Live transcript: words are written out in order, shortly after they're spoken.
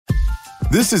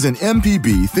This is an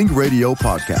MPB Think Radio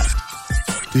podcast.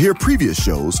 To hear previous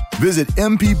shows, visit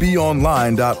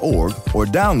mpbonline.org or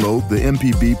download the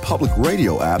MPB Public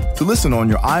Radio app to listen on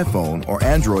your iPhone or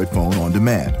Android phone on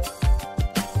demand.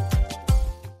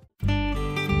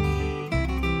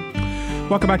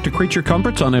 Welcome back to Creature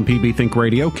Comforts on MPB Think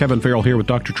Radio. Kevin Farrell here with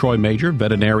Dr. Troy Major,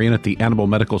 veterinarian at the Animal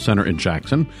Medical Center in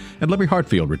Jackson, and Libby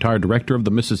Hartfield, retired director of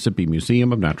the Mississippi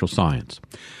Museum of Natural Science.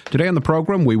 Today on the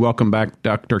program, we welcome back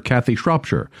Dr. Kathy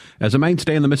Shropshire. As a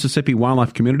mainstay in the Mississippi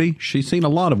wildlife community, she's seen a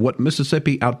lot of what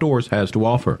Mississippi outdoors has to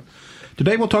offer.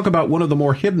 Today we'll talk about one of the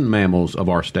more hidden mammals of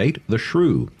our state, the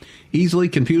shrew. Easily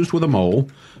confused with a mole,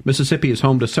 Mississippi is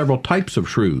home to several types of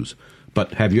shrews.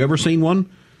 But have you ever seen one?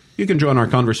 You can join our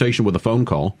conversation with a phone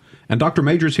call, and Dr.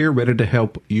 Major's here ready to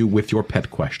help you with your pet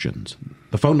questions.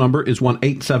 The phone number is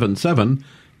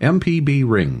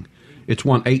 1-877-MPB-RING. It's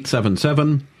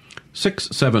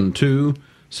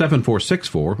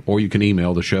 1-877-672-7464, or you can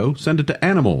email the show. Send it to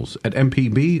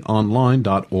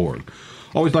animals@mpbonline.org.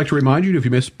 Always like to remind you, if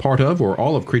you miss part of or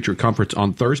all of Creature Comforts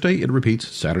on Thursday, it repeats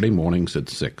Saturday mornings at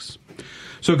 6.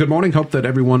 So good morning. Hope that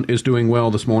everyone is doing well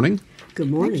this morning.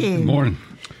 Good morning. Good morning.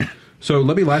 So,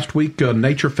 Libby, last week,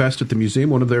 Nature Fest at the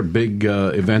museum, one of their big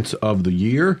events of the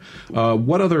year.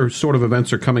 What other sort of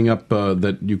events are coming up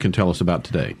that you can tell us about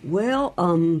today? Well,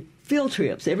 field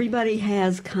trips. Everybody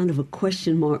has kind of a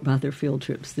question mark about their field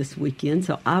trips this weekend.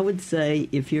 So I would say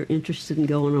if you're interested in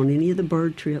going on any of the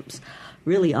bird trips,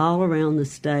 really all around the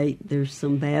state, there's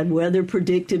some bad weather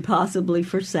predicted possibly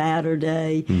for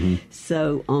Saturday. Mm-hmm.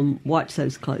 So watch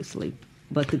those closely.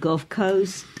 But the Gulf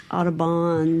Coast,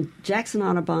 Audubon, Jackson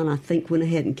Audubon, I think, went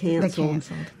ahead and canceled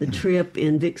the trip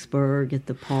in Vicksburg at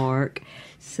the park.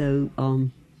 So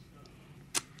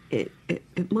it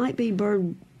might be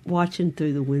bird watching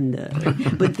through the window.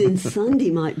 But then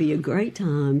Sunday might be a great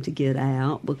time to get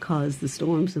out because the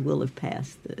storms will have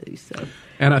passed through. So.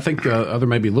 And I think other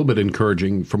maybe a little bit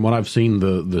encouraging, from what I've seen,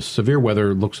 the severe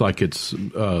weather looks like it's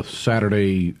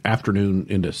Saturday afternoon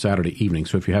into Saturday evening.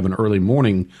 So if you have an early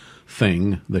morning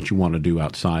thing that you want to do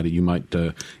outside, you might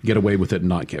get away with it and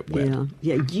not get wet.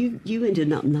 Yeah. You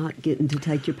ended up not getting to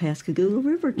take your Pascagoula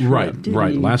River trip, right.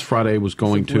 You? Last Friday was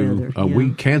going to.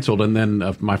 We canceled, and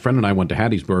then my friend and I went to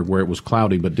Hattiesburg, where it was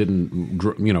cloudy but didn't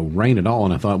rain at all.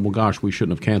 And I thought, well, gosh, we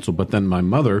shouldn't have canceled. But then my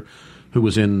mother, who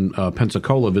was in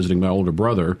Pensacola visiting my older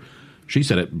brother, she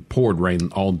said it poured rain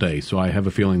all day, so I have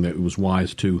a feeling that it was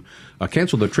wise to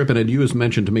cancel the trip. And you has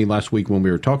mentioned to me last week when we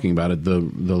were talking about it, the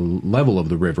level of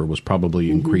the river was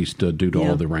probably increased due to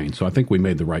all the rain. So I think we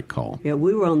made the right call. Yeah,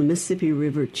 we were on the Mississippi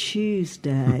River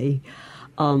Tuesday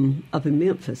up in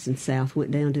Memphis and south,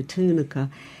 went down to Tunica.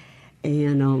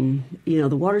 And,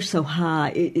 the water's so high.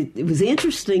 It was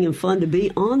interesting and fun to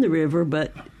be on the river,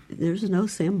 but there's no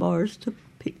sandbars to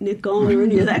picnic on or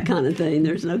any of that kind of thing.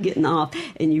 There's no getting off.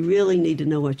 And you really need to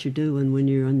know what you're doing when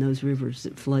you're on those rivers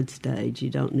at flood stage. You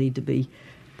don't need to be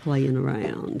playing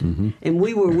around. Mm-hmm. And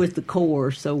we were with the Corps,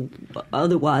 so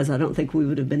otherwise I don't think we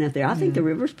would have been out there. I think the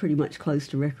river's pretty much close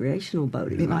to recreational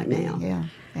boating right now. Yeah.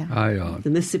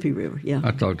 The Mississippi River, I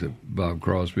talked to Bob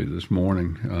Crosby this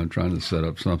morning trying to set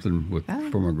up something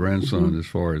for my grandson as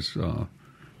far as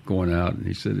going out, and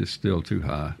he said it's still too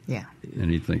high. Yeah.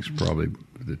 And he thinks probably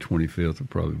the 25th will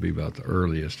probably be about the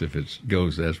earliest if it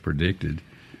goes as predicted,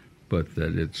 but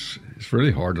that it's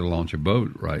really hard to launch a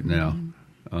boat right now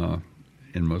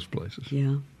in most places.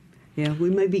 Yeah, we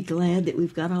may be glad that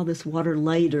we've got all this water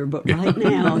later, but right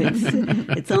now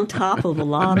it's on top of a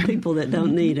lot of people that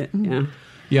don't need it.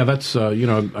 Yeah, that's,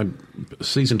 I'm a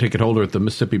season ticket holder at the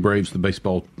Mississippi Braves, the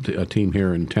baseball team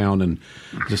here in town, and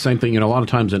it's the same thing. A lot of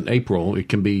times in April, it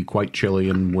can be quite chilly,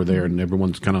 and we're there, and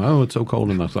everyone's kind of, it's so cold.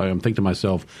 And I'm thinking to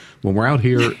myself, when we're out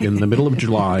here in the middle of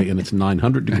July and it's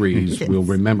 900 degrees, we'll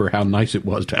remember how nice it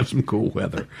was to have some cool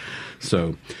weather.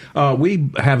 So we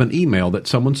have an email that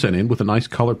someone sent in with a nice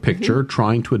color picture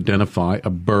trying to identify a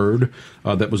bird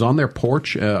that was on their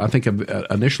porch. I think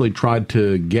initially tried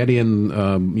to get in,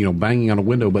 banging on a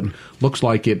window, but looks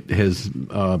like it has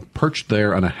perched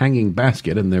there on a hanging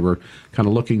basket, and they were kind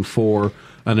of looking for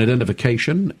an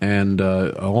identification, and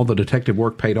all the detective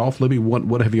work paid off. Libby,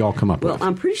 what have you all come up with? Well,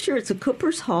 I'm pretty sure it's a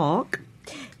Cooper's hawk.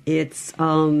 It's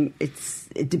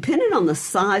depending on the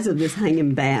size of this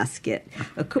hanging basket.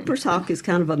 A Cooper's hawk is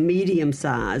kind of a medium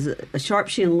size. A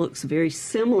sharpshin looks very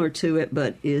similar to it,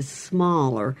 but is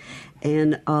smaller.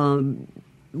 And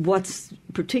what's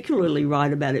particularly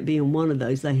right about it being one of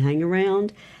those, they hang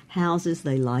around houses.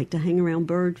 They like to hang around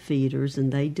bird feeders,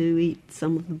 and they do eat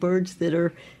some of the birds that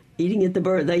are eating at the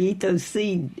bird. They eat those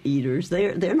seed eaters.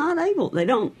 They're not able. They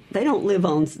don't live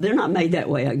on. They're not made that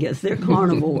way. I guess they're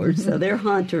carnivores. So they're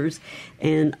hunters,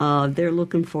 and they're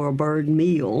looking for a bird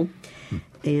meal.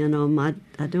 And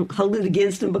I don't hold it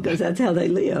against them because that's how they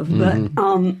live.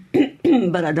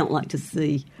 Mm-hmm. But I don't like to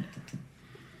see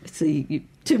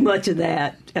too much of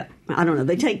that. I don't know.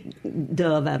 They take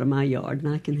dove out of my yard,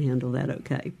 and I can handle that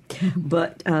okay.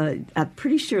 But I'm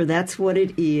pretty sure that's what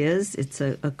it is. It's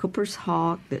a Cooper's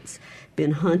hawk that's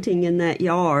been hunting in that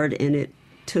yard, and it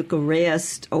took a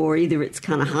rest, or either it's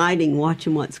kind of hiding,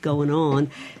 watching what's going on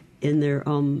in their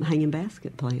hanging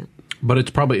basket plant. But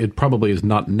it probably is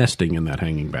not nesting in that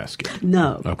hanging basket.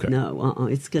 No. Okay. No.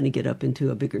 It's going to get up into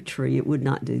a bigger tree. It would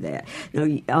not do that. Now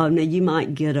you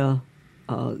might get a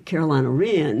Carolina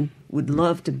wren would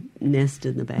love to nest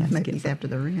in the basket. Maybe he's after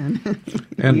the wren.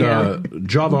 And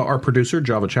Java, our producer,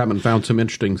 Java Chapman, found some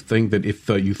interesting thing that if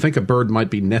you think a bird might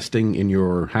be nesting in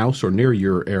your house or near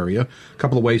your area, a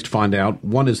couple of ways to find out.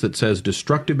 One is that says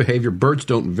destructive behavior. Birds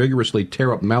don't vigorously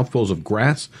tear up mouthfuls of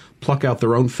grass, pluck out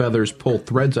their own feathers, pull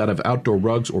threads out of outdoor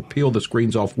rugs, or peel the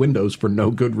screens off windows for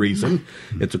no good reason.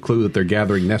 It's a clue that they're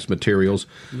gathering nest materials.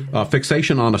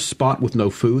 Fixation on a spot with no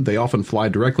food. They often fly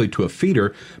directly to a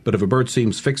feeder, but if a bird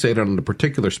seems fixated on a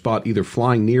particular spot, either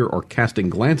flying near or casting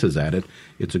glances at it,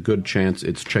 it's a good chance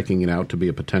it's checking it out to be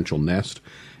a potential nest.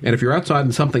 And if you're outside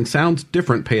and something sounds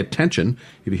different, pay attention.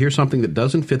 If you hear something that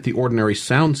doesn't fit the ordinary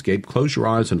soundscape, close your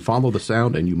eyes and follow the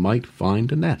sound, and you might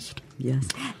find a nest. Yes.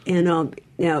 And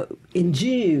now, in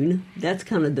June, that's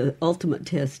kind of the ultimate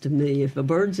test to me. If a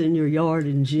bird's in your yard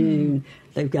in June,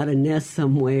 they've got a nest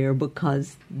somewhere,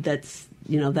 because that's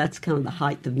kind of the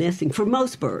height of nesting for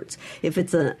most birds. If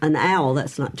it's an owl,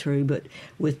 that's not true, but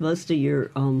with most of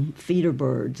your feeder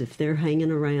birds, if they're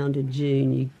hanging around in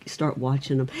June, you start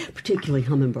watching them, particularly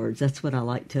hummingbirds. That's what I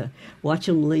like to watch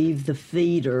them leave the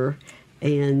feeder.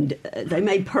 And they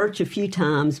may perch a few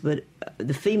times, but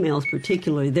the females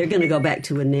particularly, they're going to go back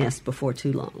to a nest before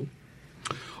too long.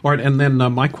 All right, and then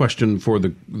my question for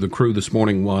the crew this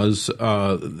morning was,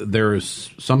 there is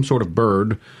some sort of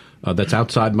bird that's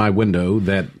outside my window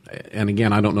that, and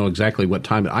again, I don't know exactly what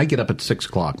time. I get up at 6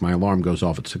 o'clock. My alarm goes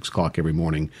off at 6 o'clock every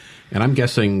morning, and I'm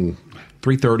guessing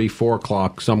 3:30, 4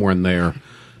 o'clock, somewhere in there,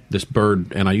 this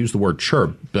bird, and I use the word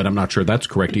chirp, but I'm not sure that's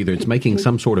correct either. It's making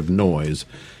some sort of noise,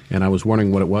 and I was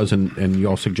wondering what it was, and you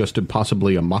all suggested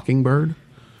possibly a mockingbird?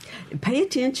 Pay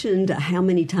attention to how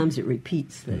many times it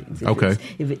repeats things.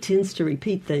 If it tends to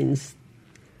repeat things,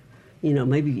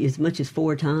 maybe as much as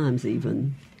 4 times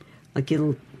even, like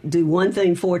it'll do one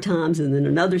thing 4 times and then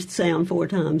another sound 4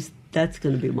 times, that's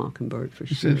going to be a mockingbird for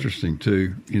sure. It's interesting,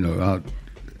 too, out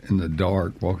in the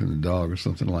dark, walking the dog or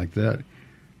something like that,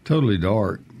 totally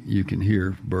dark, you can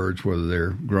hear birds, whether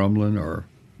they're grumbling or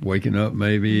waking up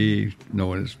maybe,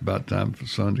 knowing it's about time for the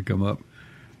sun to come up.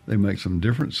 They make some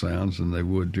different sounds than they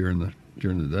would during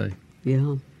the day.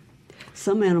 Yeah.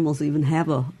 Some animals even have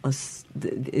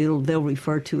they'll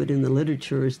refer to it in the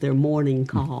literature as their morning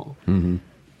call. Mm-hmm.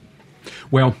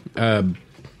 Well,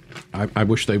 I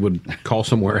wish they would call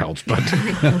somewhere else, but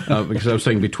because I was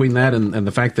saying between that and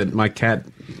the fact that my cat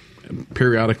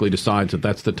periodically decides that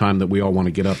that's the time that we all want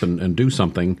to get up and do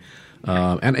something,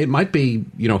 and it might be,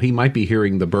 he might be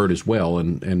hearing the bird as well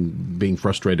and being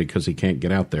frustrated because he can't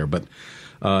get out there, but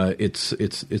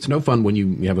it's no fun when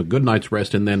you have a good night's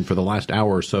rest and then for the last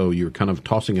hour or so you're kind of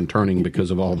tossing and turning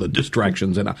because of all the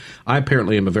distractions. And I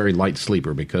apparently am a very light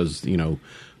sleeper because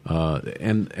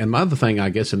and my other thing, I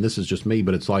guess, and this is just me,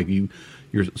 but it's like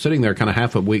you're sitting there kind of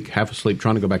half awake, half asleep,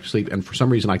 trying to go back to sleep, and for some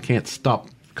reason I can't stop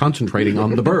concentrating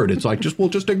on the bird. It's like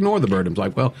just ignore the bird. I'm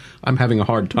like, well, I'm having a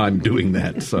hard time doing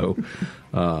that. So.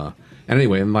 And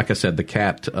anyway, and like I said, the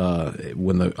cat,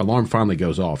 when the alarm finally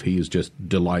goes off, he is just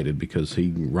delighted because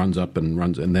he runs up and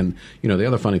runs. And then, the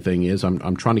other funny thing is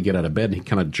I'm trying to get out of bed and he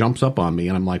kind of jumps up on me.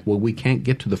 And I'm like, well, we can't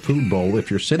get to the food bowl if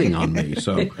you're sitting on me.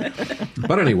 So,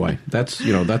 but anyway, that's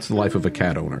the life of a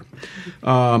cat owner.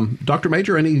 Dr.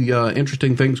 Major, any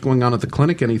interesting things going on at the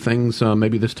clinic? Any things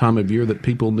maybe this time of year that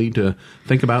people need to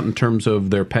think about in terms of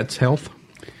their pet's health?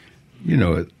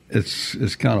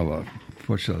 It's kind of a,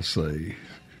 what shall I say,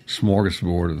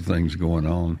 smorgasbord of things going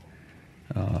on.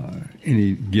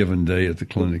 Any given day at the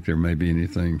clinic, there may be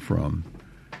anything from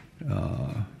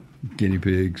guinea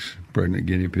pigs, pregnant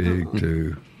guinea pig,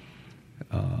 to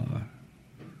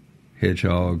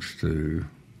hedgehogs, to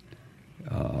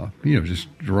just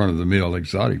run-of-the-mill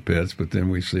exotic pets. But then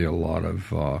we see a lot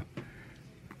of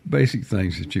basic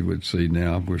things that you would see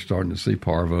now. We're starting to see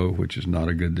parvo, which is not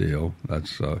a good deal.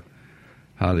 That's a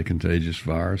highly contagious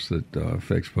virus that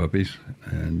affects puppies,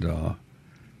 and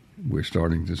we're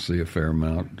starting to see a fair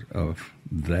amount of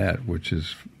that, which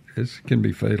can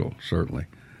be fatal, certainly.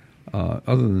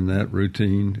 Other than that,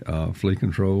 routine flea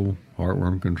control,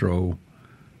 heartworm control,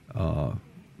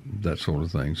 that sort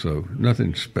of thing. So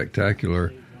nothing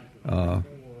spectacular. Poor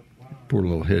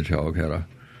little hedgehog had a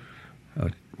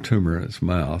tumor in its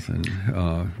mouth, and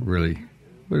really,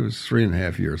 but it was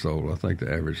 3.5 years old. I think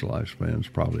the average lifespan is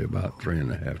probably about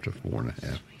 3.5 to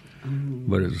 4.5.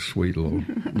 But it was a sweet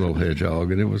little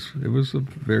hedgehog, and it was a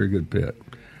very good pet.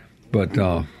 But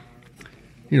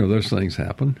those things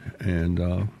happen,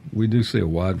 and we do see a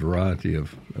wide variety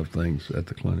of things at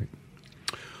the clinic.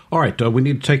 All right, we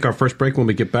need to take our first break. When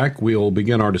we get back, we'll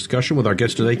begin our discussion with our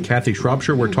guest today, Kathy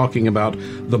Shropshire. We're talking about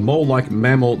the mole-like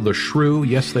mammal, the shrew.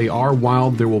 Yes, they are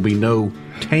wild. There will be no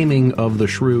taming of the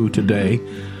shrew today.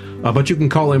 But you can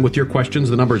call in with your questions.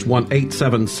 The number is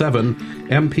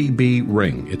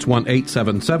 1-877-MPB-RING. It's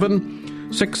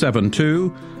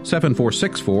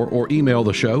 1-877-672-7464, or email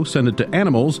the show. Send it to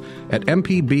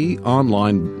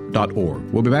animals@mpbonline.org.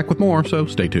 We'll be back with more, so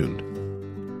stay tuned.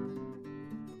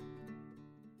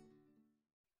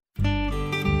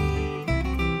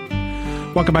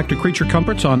 Welcome back to Creature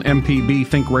Comforts on MPB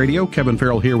Think Radio. Kevin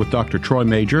Farrell here with Dr. Troy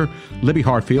Major, Libby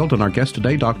Hartfield, and our guest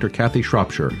today, Dr. Kathy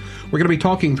Shropshire. We're going to be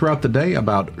talking throughout the day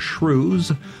about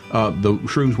shrews, the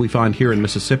shrews we find here in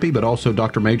Mississippi, but also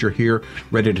Dr. Major here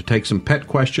ready to take some pet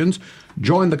questions.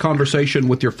 Join the conversation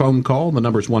with your phone call. The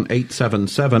number is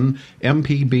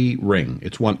 1-877-MPB-RING.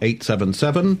 It's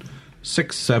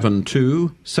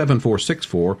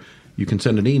 1-877-672-7464. You can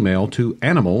send an email to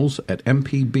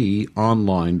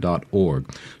animals@mpbonline.org.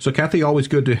 So, Kathy, always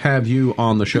good to have you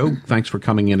on the show. Thanks for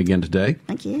coming in again today.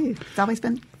 Thank you. It's always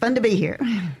been fun to be here.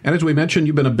 And as we mentioned,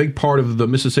 you've been a big part of the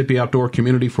Mississippi outdoor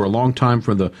community for a long time,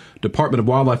 for the Department of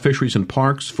Wildlife, Fisheries, and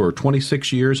Parks for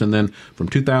 26 years, and then from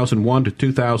 2001 to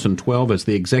 2012 as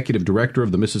the executive director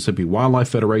of the Mississippi Wildlife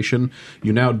Federation.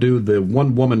 You now do the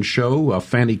one-woman show,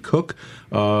 Fanny Cook.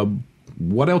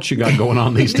 What else you got going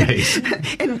on these days?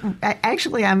 And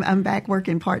actually, I'm back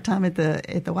working part-time at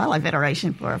the Wildlife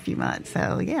Federation for a few months.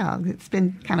 So yeah, it's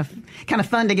been kind of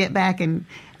fun to get back, and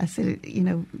I said,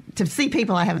 to see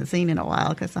people I haven't seen in a while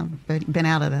because I've been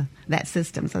out of that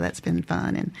system. So that's been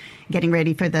fun, and getting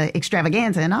ready for the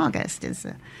extravaganza in August is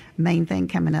the main thing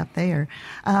coming up there,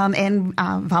 and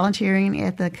volunteering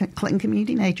at the Clinton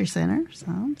Community Nature Center.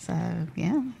 So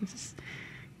yeah, just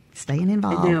staying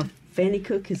involved. And now Fanny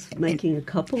Cook is making a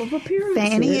couple of appearances.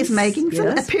 Fanny is making some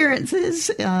appearances.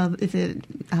 Is it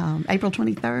April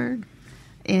 23rd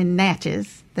in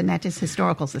Natchez, the Natchez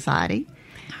Historical Society.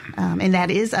 And that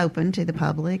is open to the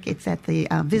public. It's at the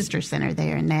Visitor Center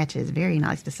there in Natchez. Very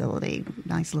nice facility,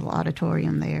 nice little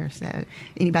auditorium there. So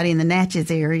anybody in the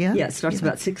Natchez area. Yeah, it starts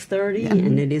about 6:30,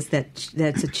 and it is that's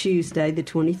a Tuesday, the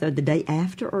 23rd, the day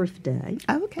after Earth Day.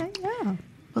 Okay, yeah.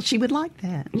 Well, she would like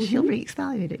that. She'll be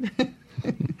excited.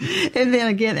 And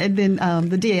then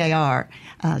the DAR,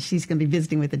 she's going to be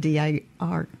visiting with the DAR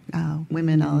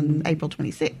women on April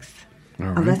 26th.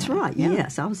 Right. Oh, that's right. Yeah.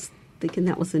 Yes, I was thinking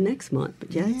that was the next month,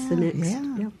 but it's the next.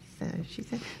 Yeah. So she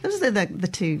said those are the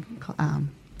two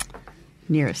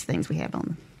nearest things we have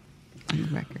on the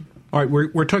record. All right,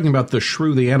 we're talking about the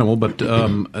shrew, the animal, but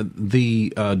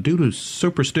due to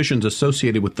superstitions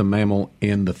associated with the mammal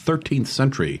in the 13th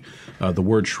century, the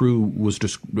word shrew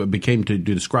became to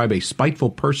describe a spiteful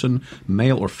person,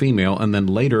 male or female, and then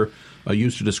later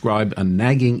used to describe a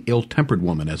nagging, ill-tempered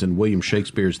woman, as in William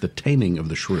Shakespeare's The Taming of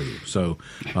the Shrew. So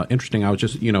interesting. I was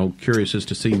just curious as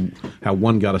to see how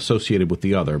one got associated with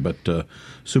the other, but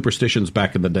superstitions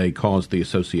back in the day caused the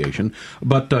association.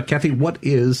 But Kathy, what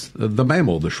is the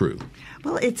mammal, the shrew?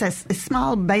 Well, it's a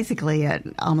small, basically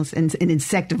almost an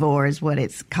insectivore is what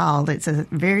it's called. It's a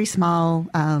very small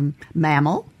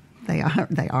mammal. They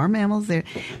are mammals there,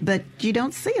 but you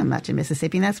don't see them much in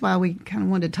Mississippi, and that's why we kind of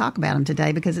wanted to talk about them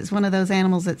today, because it's one of those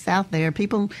animals that's out there.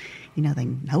 People, they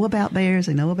know about bears,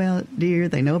 they know about deer,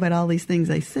 they know about all these things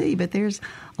they see, but there's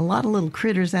a lot of little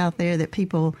critters out there that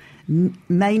people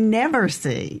may never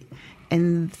see.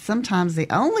 And sometimes the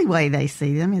only way they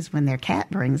see them is when their cat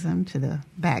brings them to the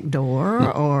back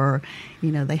door, or,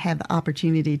 they have the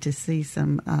opportunity to see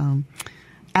some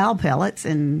owl pellets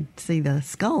and see the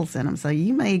skulls in them. So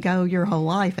you may go your whole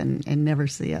life and never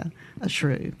see a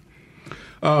shrew.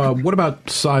 What about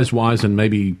size-wise and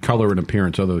maybe color and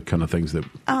appearance, other kind of things that...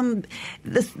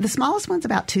 The smallest one's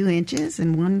about 2 inches,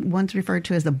 and one's referred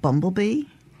to as the bumblebee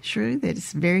shrew.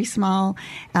 That's very small.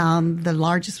 The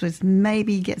largest was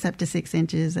maybe gets up to 6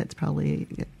 inches. That's probably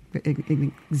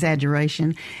an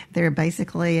exaggeration. They're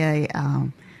basically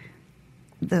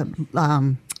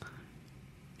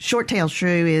short-tailed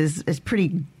shrew is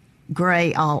pretty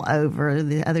gray all over.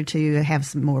 The other two have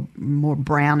some more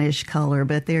brownish color,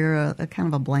 but they're a kind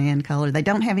of a bland color. They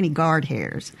don't have any guard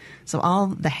hairs, so all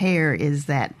the hair is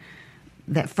that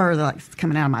fur that's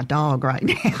coming out of my dog right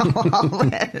now. All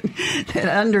that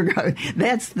undergrowth.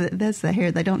 That's the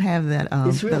hair. They don't have that.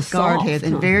 It's real those guard soft, hairs,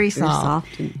 and huh? very Very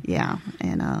soft. soft. Yeah,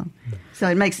 and so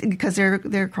it makes, because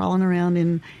they're crawling around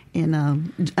in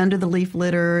under the leaf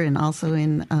litter and also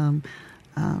in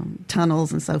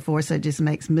tunnels and so forth. So it just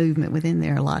makes movement within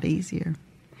there a lot easier.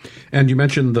 And you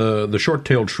mentioned the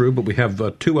short-tailed shrew, but we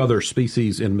have two other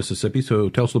species in Mississippi, so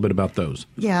tell us a little bit about those.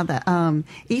 Yeah, the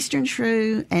eastern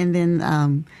shrew, and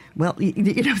then, well,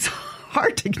 it's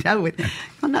hard to know with.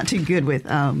 I'm not too good with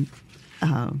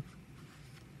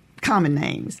common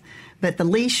names, but the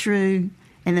least shrew,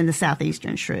 and then the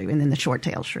southeastern shrew, and then the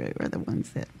short-tailed shrew are the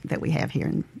ones that we have here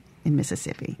in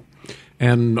Mississippi.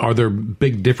 And are there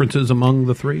big differences among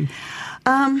the three?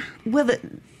 Well, the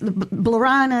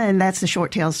Blarina, and that's the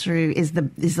short-tailed shrew, is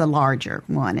the larger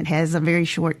one. It has a very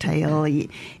short tail,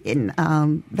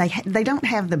 and they don't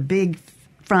have the big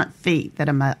front feet that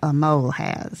a mole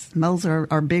has. Moles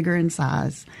are bigger in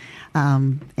size,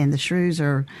 and the shrews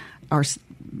are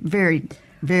very,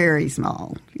 very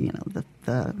small. You know,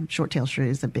 the short-tailed shrew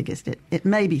is the biggest. It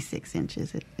may be 6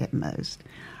 inches at most.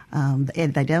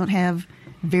 And they don't have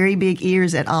very big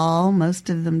ears at all.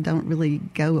 Most of them don't really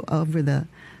go over the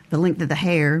length of the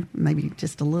hair, maybe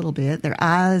just a little bit. Their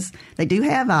eyes, they do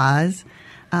have eyes,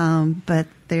 but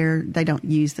they don't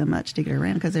use them much to get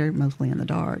around because they're mostly in the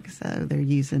dark, so they're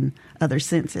using other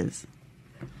senses.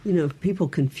 You know, people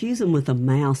confuse them with a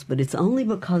mouse, but it's only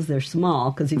because they're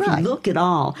small. Because if Right. you look at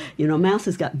all, you know, a mouse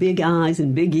has got big eyes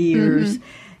and big ears.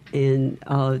 And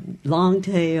long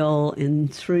tail,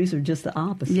 and shrews are just the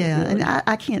opposite. Yeah, really. and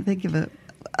I can't think of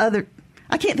I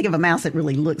can't think of a mouse that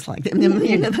really looks like them.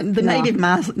 You know, the No. native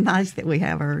mice that we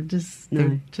have are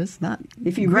they're just not.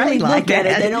 If you great really like look at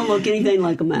that. it, they don't look anything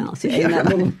like a mouse. Yeah, and that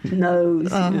little nose. You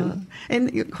know.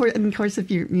 And of course, if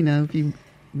you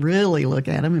really look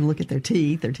at them and look at their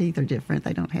teeth are different.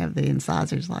 They don't have the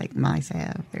incisors like mice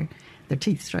have. Their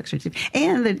teeth structure,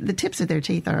 and the tips of their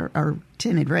teeth are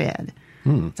tinted red.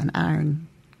 It's an iron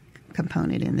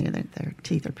component in there that their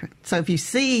teeth are. So if you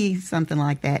see something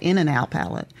like that in an owl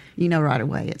palate, you know right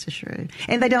away it's a shrew.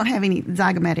 And they don't have any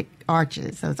zygomatic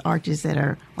arches. Those arches that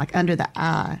are like under the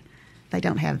eye, they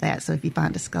don't have that. So if you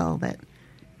find a skull that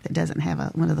doesn't have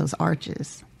one of those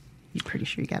arches, you're pretty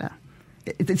sure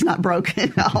it's not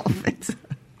broken off.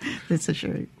 It's a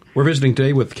shrew. We're visiting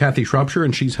today with Kathy Shropshire,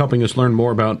 and she's helping us learn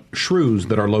more about shrews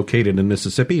that are located in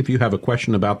Mississippi. If you have a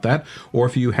question about that, or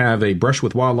if you have a brush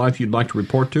with wildlife you'd like to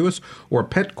report to us, or a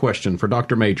pet question for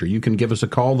Dr. Major, you can give us a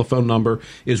call. The phone number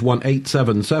is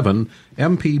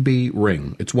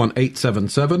 1-877-MPB-RING. It's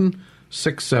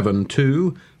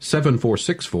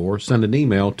 1-877-672-7464. Send an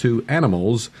email to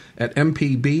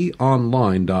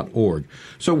animals@mpbonline.org.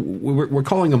 So we're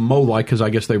calling them mole-like because I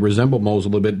guess they resemble moles a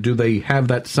little bit. Do they have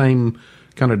that same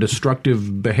kind of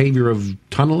destructive behavior of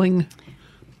tunneling?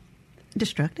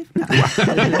 Destructive? No.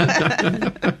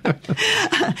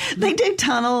 They do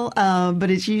tunnel, but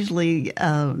it's usually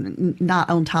not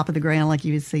on top of the ground like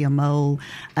you would see a mole.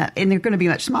 And they're going to be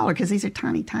much smaller because these are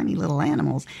tiny, tiny little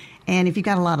animals. And if you've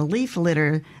got a lot of leaf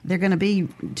litter, they're going to be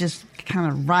just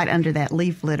kind of right under that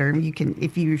leaf litter. And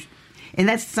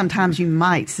that's sometimes you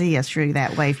might see a shrew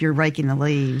that way if you're raking the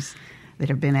leaves that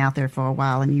have been out there for a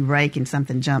while, and you rake and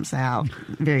something jumps out.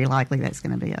 Very likely that's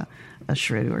going to be a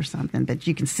shrew or something. But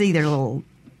you can see their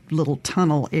little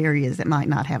tunnel areas that might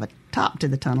not have a top to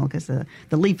the tunnel because the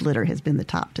leaf litter has been the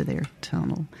top to their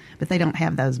tunnel. But they don't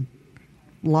have those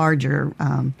larger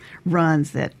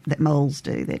runs that moles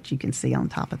do that you can see on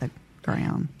top of the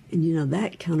ground. And, you know,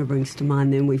 that kind of brings to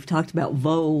mind, then we've talked about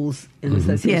voles in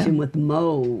association with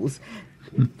moles.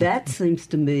 That seems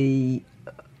to me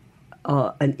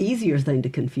an easier thing to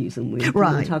confuse them with.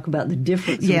 Right. We talk about the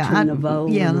difference between a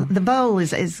vole. Yeah, the vole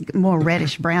is more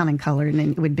reddish brown in color, and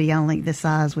it would be only the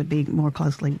size would be more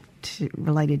closely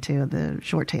related to the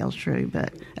short-tailed shrew.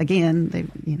 But again,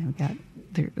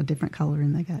 they're a different color,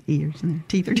 and they got ears, and their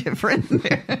teeth are different.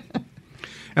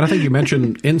 And I think you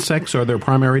mentioned insects are their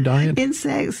primary diet?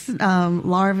 Insects,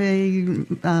 larvae.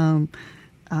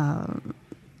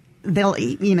 They'll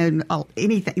eat,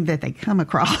 anything that they come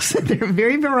across. They're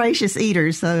very voracious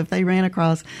eaters. So if they ran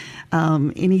across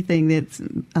anything that's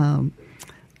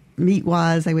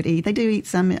meat-wise, they would eat. They do eat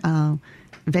some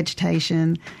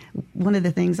vegetation. One of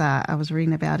the things I was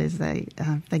reading about is they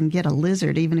can get a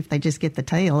lizard, even if they just get the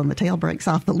tail, and the tail breaks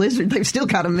off the lizard, they've still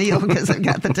got a meal because they've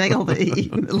got the tail to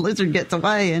eat. The lizard gets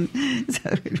away, and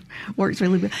so it works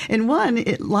really well. And one,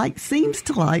 it seems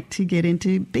to like to get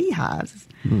into beehives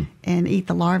and eat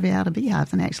the larvae out of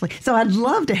beehives. And actually, so I'd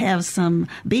love to have some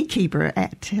beekeeper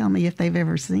tell me if they've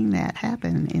ever seen that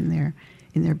happen in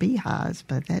their beehives.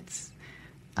 But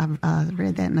I've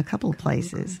read that in a couple of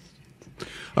places.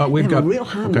 We've got got a real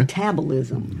high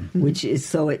metabolism, which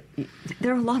is there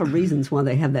are a lot of reasons why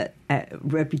they have that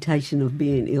reputation of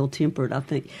being ill-tempered. I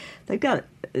think they've got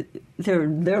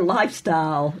their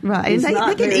lifestyle, right? And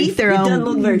they can eat their own. It doesn't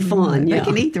look very fun. They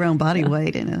can eat their own body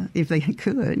weight if they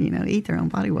could, eat their own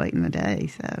body weight in a day.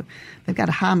 So they've got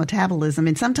a high metabolism,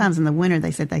 and sometimes in the winter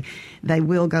they said they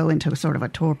will go into a sort of a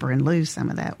torpor and lose some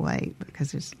of that weight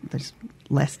because there's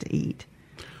less to eat.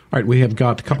 All right, we have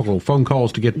got a couple of phone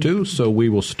calls to get to, so we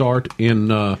will start in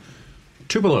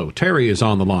Tupelo. Terry is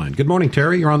on the line. Good morning,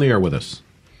 Terry. You're on the air with us.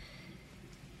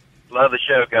 Love the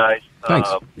show, guys. Thanks.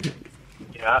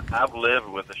 I've lived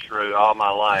with a shrew all my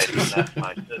life, and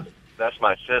that's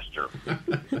my sister.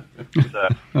 So,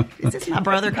 is this my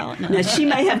brother calling? Now, she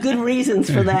may have good reasons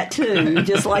for that, too,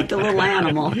 just like the little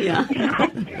animal. Yeah. So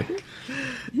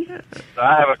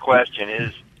I have a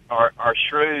question. Are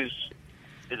shrews...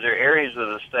 Is there areas of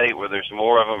the state where there's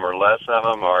more of them or less of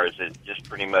them, or is it just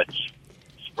pretty much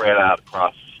spread out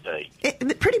across the state?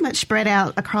 It pretty much spread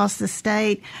out across the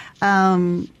state.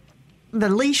 The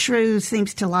least shrew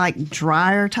seems to like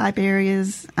drier type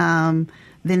areas than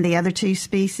the other two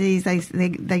species.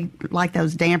 They like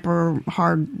those damper,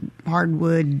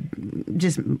 hardwood,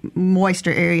 just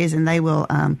moister areas, and they will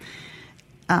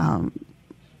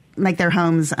make their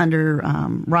homes under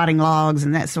rotting logs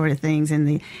and that sort of things.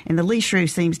 And the least shrew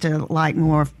seems to like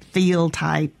more field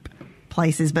type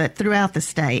places, but throughout the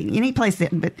state, any place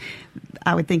but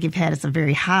I would think if it has a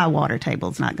very high water table,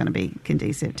 it's not going to be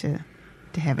conducive to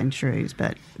having shrews.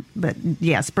 But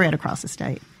yeah, spread across the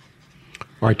state.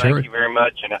 All right, Terry. Thank you very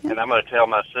much, and I'm going to tell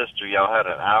my sister y'all had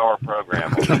an hour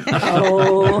program.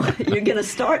 Oh, you're going to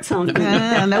start something.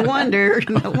 No wonder.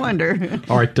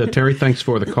 All right, Terry, thanks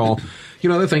for the call.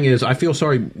 The other thing is, I feel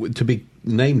sorry to be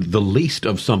named the least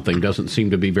of something doesn't seem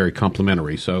to be very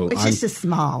complimentary. So it's just the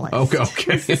smallest.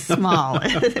 Okay. It's the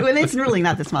smallest. Well, it's really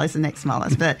not the smallest. It's the next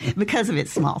smallest, but because of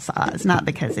its small size, not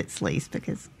because it's least.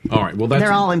 Because all right, well,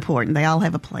 they're all important. They all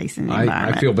have a place in the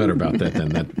environment. I feel better about that then.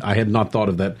 That I had not thought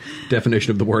of that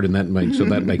definition of the word, and so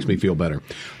that makes me feel better.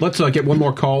 Let's get one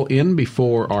more call in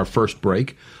before our first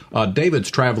break.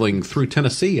 David's traveling through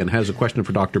Tennessee and has a question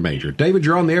for Dr. Major. David,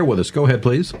 you're on the air with us. Go ahead,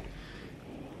 please.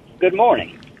 Good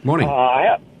morning. Morning.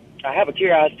 I have a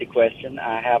curiosity question.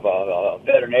 I have a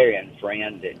veterinarian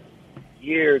friend that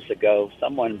years ago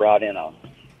someone brought in a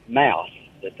mouse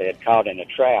that they had caught in a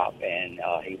trap, and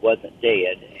he wasn't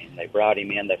dead. And they brought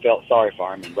him in. They felt sorry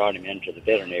for him and brought him into the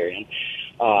veterinarian.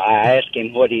 I asked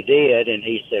him what he did, and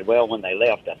he said, well, when they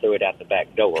left, I threw it out the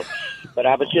back door. But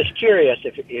I was just curious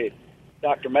if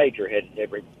Dr. Major had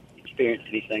ever experienced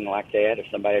anything like that, if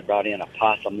somebody had brought in a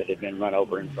possum that had been run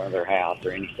over in front of their house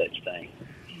or any such thing.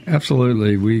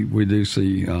 Absolutely. We do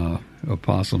see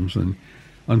opossums, and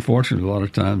unfortunately, a lot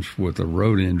of times with a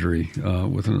road injury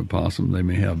with an opossum, they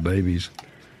may have babies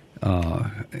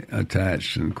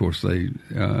attached, and of course they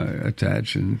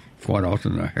attach, and quite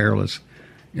often are hairless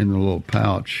in the little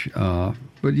pouch.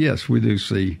 But yes, we do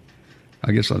see,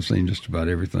 I guess I've seen just about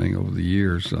everything over the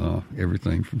years,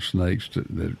 everything from snakes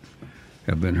that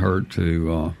have been hurt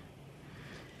to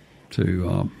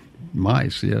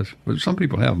mice, yes. But some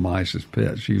people have mice as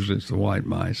pets. Usually it's the white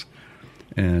mice.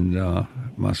 And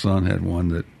my son had one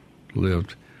that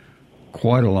lived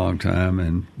quite a long time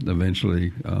and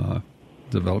eventually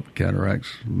developed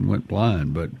cataracts and went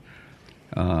blind. But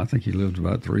I think he lived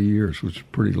about 3 years, which is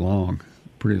pretty long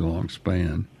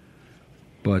span.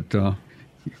 But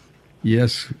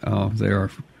yes, there are.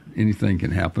 Anything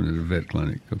can happen at a vet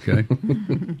clinic, okay?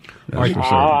 That's for certain.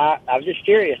 I was just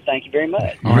curious. Thank you very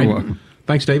much. All right. You're welcome.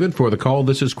 Thanks, David, for the call.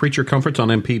 This is Creature Comforts on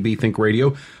MPB Think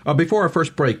Radio. Before our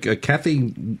first break, Kathy,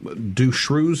 do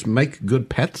shrews make good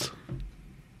pets?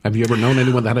 Have you ever known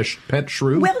anyone that had a pet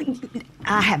shrew? Well,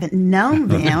 I haven't known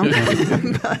them,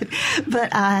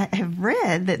 but I have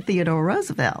read that Theodore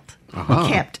Roosevelt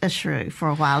kept a shrew for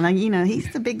a while. Now,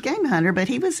 he's the big game hunter, but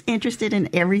he was interested in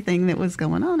everything that was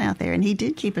going on out there, and he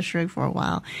did keep a shrew for a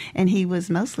while, and he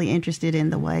was mostly interested in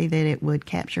the way that it would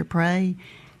capture prey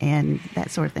and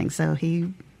that sort of thing. So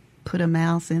he put a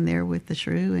mouse in there with the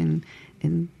shrew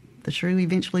and the shrew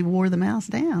eventually wore the mouse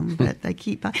down, but they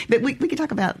keep. But we can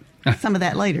talk about some of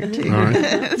that later too. All right.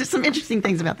 There's some interesting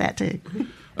things about that too.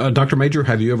 Dr. Major,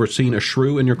 have you ever seen a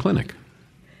shrew in your clinic?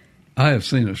 I have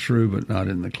seen a shrew, but not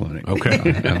in the clinic. Okay.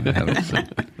 I haven't seen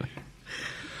it.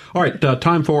 All right,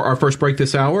 time for our first break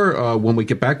this hour. When we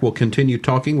get back, we'll continue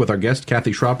talking with our guest,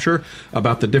 Kathy Shropshire,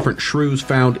 about the different shrews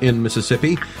found in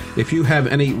Mississippi. If you have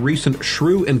any recent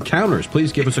shrew encounters,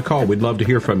 please give us a call. We'd love to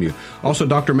hear from you. Also,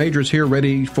 Dr. Major's here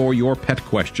ready for your pet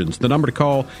questions. The number to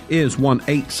call is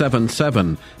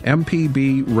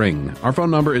 1-877-MPB-RING. Our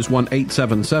phone number is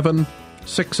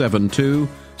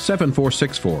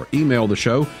 1-877-672-7464. Email the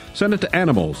show. Send it to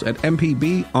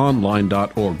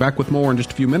animals@mpbonline.org. Back with more in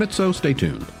just a few minutes, so stay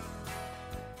tuned.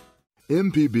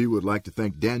 MPB would like to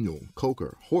thank Daniel,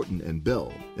 Coker, Horton, and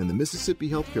Bell and the Mississippi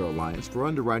Healthcare Alliance for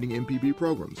underwriting MPB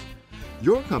programs.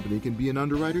 Your company can be an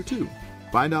underwriter too.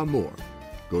 Find out more.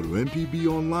 Go to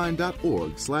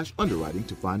mpbonline.org/underwriting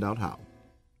to find out how.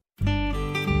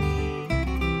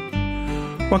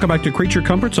 Welcome back to Creature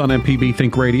Comforts on MPB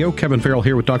Think Radio. Kevin Farrell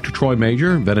here with Dr. Troy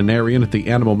Major, veterinarian at the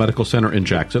Animal Medical Center in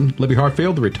Jackson. Libby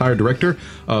Hartfield, the retired director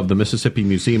of the Mississippi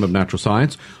Museum of Natural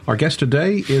Science. Our guest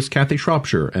today is Kathy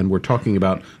Shropshire, and we're talking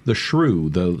about the shrew,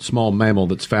 the small mammal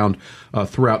that's found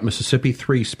throughout Mississippi,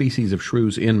 3 species of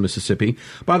shrews in Mississippi.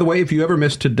 By the way, if you ever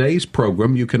missed today's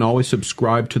program, you can always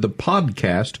subscribe to the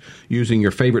podcast using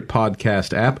your favorite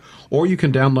podcast app, or you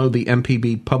can download the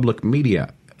MPB Public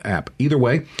Media app. Either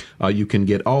way, you can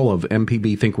get all of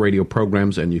MPB Think Radio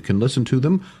programs, and you can listen to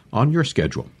them on your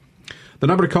schedule. The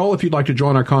number to call if you'd like to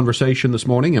join our conversation this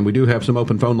morning, and we do have some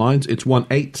open phone lines, it's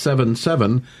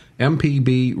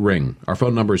 1-877-MPB-RING. Our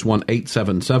phone number is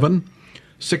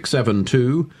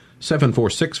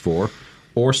 1-877-672-7464,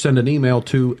 or send an email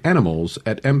to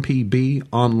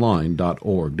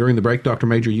animals@mpbonline.org. During the break, Dr.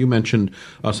 Major, you mentioned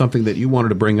something that you wanted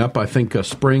to bring up. I think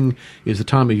spring is the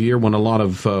time of year when a lot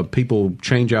of people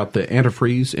change out the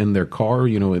antifreeze in their car,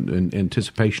 in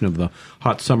anticipation of the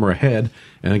hot summer ahead.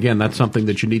 And again, that's something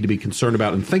that you need to be concerned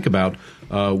about and think about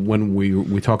when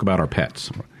we talk about our pets.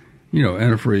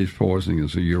 Antifreeze poisoning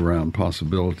is a year-round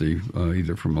possibility,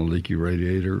 either from a leaky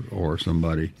radiator or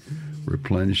somebody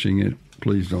replenishing it.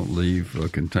 Please don't leave a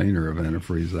container of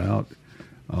antifreeze out.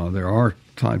 There are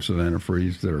types of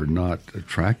antifreeze that are not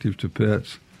attractive to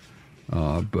pets,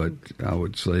 but I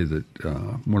would say that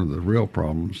one of the real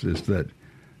problems is that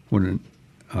when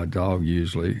a dog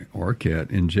usually, or a cat,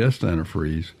 ingests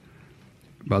antifreeze,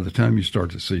 by the time you start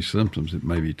to see symptoms, it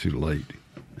may be too late.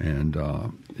 And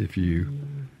if you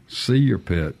see your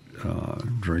pet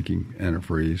drinking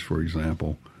antifreeze, for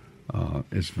example,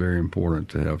 it's very important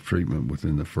to have treatment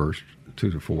within the first 2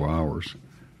 to 4 hours.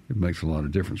 It makes a lot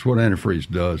of difference. What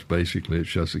antifreeze does, basically, it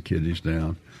shuts the kidneys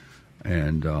down,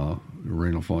 and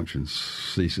renal function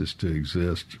ceases to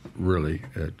exist really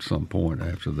at some point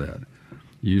after that.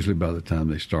 Usually by the time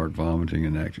they start vomiting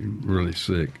and acting really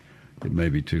sick, it may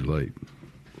be too late.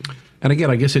 And again,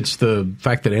 I guess it's the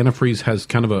fact that antifreeze has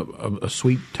kind of a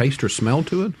sweet taste or smell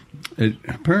to it? It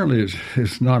apparently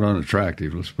it's not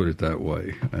unattractive, let's put it that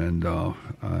way. And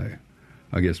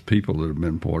I guess people that have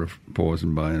been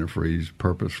poisoned by antifreeze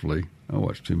purposefully, I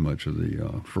watch too much of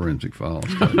the forensic files.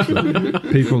 So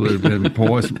people that have been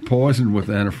poisoned with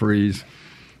antifreeze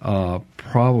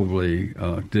probably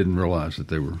didn't realize that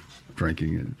they were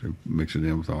drinking it, mix it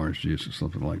in with orange juice or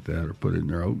something like that, or put it in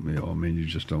their oatmeal. I mean, you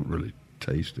just don't really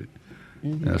taste it.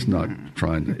 That's not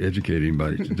trying to educate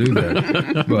anybody to do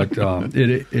that, but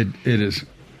it is.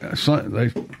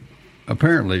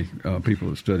 Apparently, people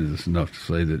have studied this enough to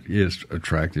say that it is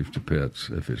attractive to pets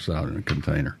if it's out in a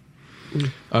container.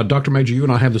 Dr. Major, you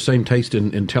and I have the same taste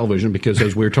in television, because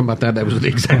as we were talking about that was the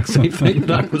exact same thing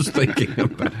that I was thinking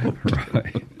about.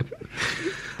 Right.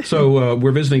 So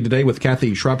we're visiting today with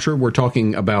Kathy Shropshire. We're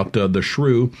talking about the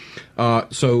shrew.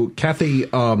 So, Kathy,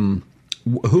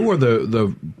 who are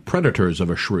the predators of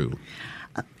a shrew?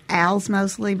 Owls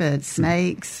mostly, but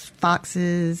snakes,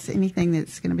 foxes, anything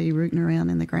that's going to be rooting around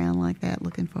in the ground like that,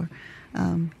 looking for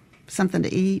something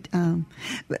to eat.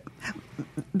 But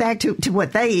back to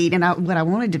what they eat, and what I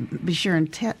wanted to be sure and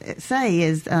say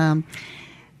is that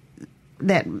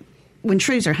when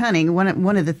shrews are hunting,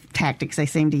 one of the tactics they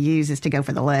seem to use is to go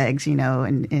for the legs,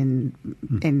 and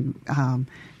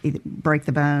either break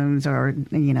the bones or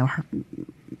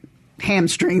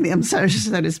hamstring them, so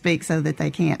to speak, so that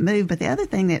they can't move. But the other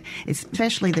thing that,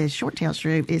 especially the short-tailed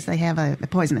shrew, is they have a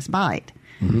poisonous bite,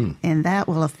 and that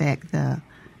will affect the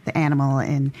the animal,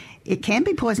 and it can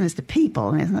be poisonous to people,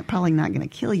 and it's probably not going to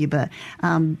kill you. But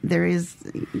there is,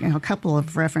 a couple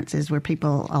of references where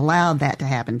people allowed that to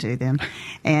happen to them,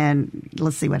 and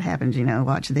let's see what happens.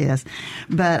 Watch this.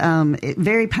 But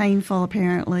very painful,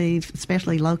 apparently,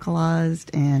 especially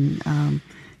localized, and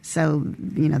so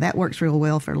that works real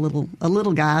well for a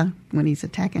little guy when he's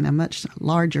attacking a much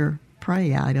larger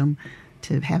prey item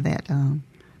to have that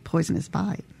poisonous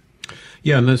bite.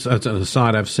 Yeah, and this, as an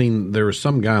aside, I've seen there is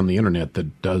some guy on the internet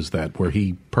that does that, where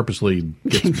he purposely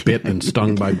gets bit and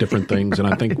stung by different things. And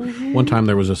I think one time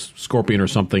there was a scorpion or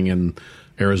something in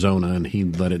Arizona, and he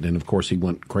let it, and of course he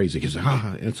went crazy. He said,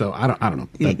 and so I don't know.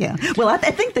 Yeah. Well, I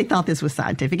think they thought this was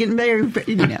scientific, and they were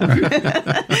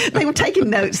taking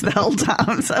notes the whole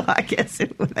time. So I guess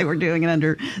they were doing it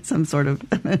under some sort of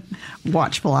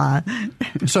watchful eye.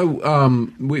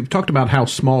 So we've talked about how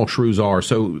small shrews are.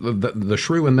 So the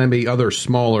shrew and maybe other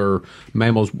smaller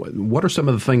mammals, what are some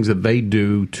of the things that they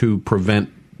do to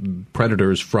prevent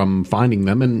predators from finding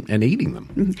them and eating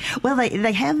them? Well,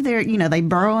 they have their, they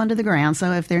burrow under the ground.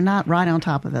 So if they're not right on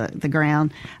top of the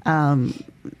ground,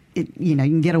 you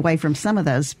can get away from some of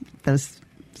those,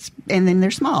 and then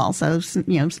they're small. So,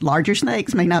 larger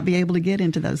snakes may not be able to get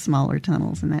into those smaller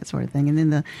tunnels and that sort of thing.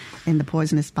 And then the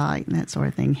poisonous bite and that sort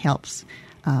of thing helps.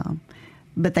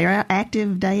 But they're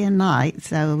active day and night,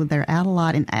 so they're out a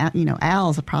lot. And,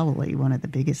 owls are probably one of the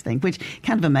biggest things, which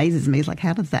kind of amazes me. It's like,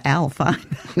 how does the owl find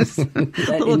those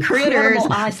little critters?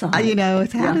 Eyesight.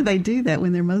 How do they do that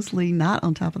when they're mostly not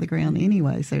on top of the ground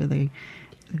anyway? So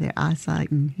their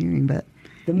eyesight and hearing, but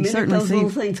the minute those little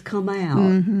things come out,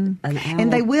 an owl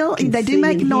and they do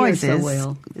make noises. So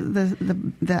well.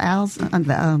 The owls,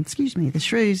 the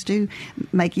shrews do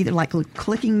make either like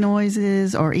clicking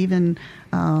noises or even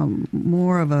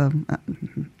more of a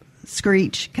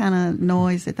screech kind of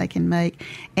noise that they can make,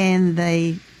 and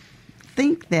they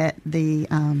think that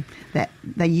that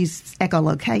they use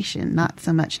echolocation, not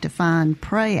so much to find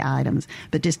prey items,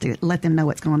 but just to let them know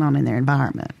what's going on in their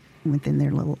environment within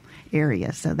their little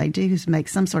area. So they do make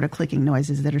some sort of clicking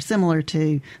noises that are similar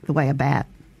to the way a bat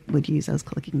would use those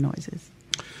clicking noises.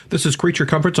 This is Creature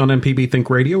Comforts on MPB Think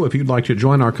Radio. If you'd like to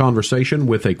join our conversation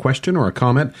with a question or a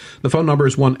comment, the phone number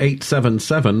is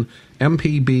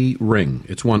 1-877-MPB-RING.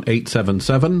 It's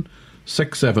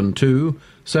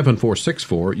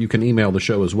 1-877-672-7464. You can email the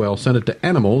show as well. Send it to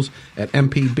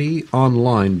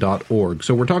animals@mpbonline.org.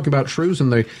 So we're talking about shrews,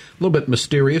 and they're a little bit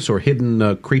mysterious or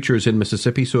hidden creatures in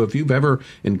Mississippi. So if you've ever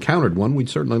encountered one, we'd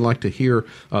certainly like to hear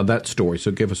that story.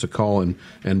 So give us a call and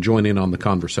join in on the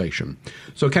conversation.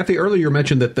 So, Kathy, earlier you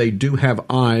mentioned that they do have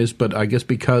eyes, but I guess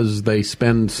because they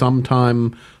spend some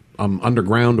time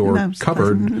underground or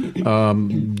covered,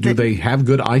 do they have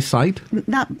good eyesight?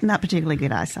 Not particularly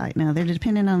good eyesight. No, they're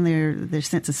dependent on their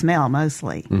sense of smell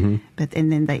mostly. Mm-hmm. But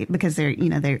and then because their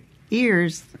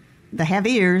ears, they have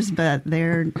ears, but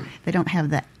they don't have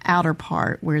the outer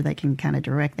part where they can kind of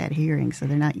direct that hearing, so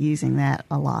they're not using that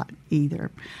a lot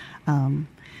either.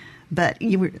 But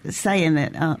you were saying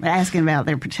that asking about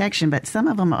their protection, but some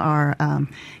of them are,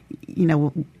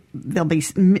 there'll be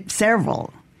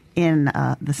several in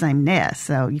the same nest.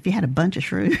 So if you had a bunch of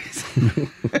shrews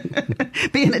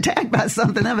being attacked by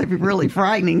something, that would be really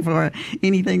frightening for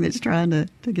anything that's trying to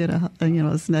get a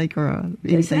snake or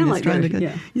anything that's trying to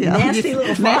get nasty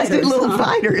little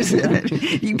fighters.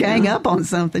 You gang up on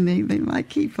something, they might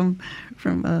keep them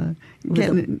from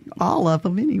getting all of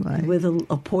them anyway. With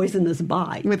a poisonous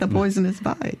bite.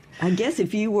 I guess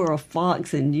if you were a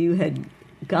fox and you had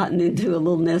gotten into a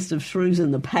little nest of shrews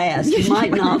in the past, you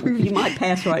might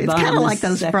pass right by them. It's kind of like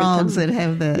those frogs that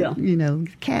have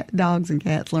dogs and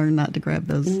cats learn not to grab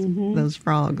those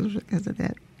frogs because of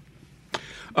that.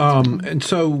 And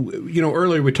so,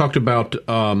 earlier we talked about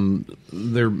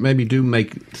they maybe do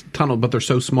make tunnels, but they're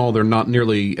so small they're not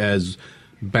nearly as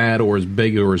bad or as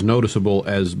big or as noticeable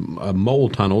as mole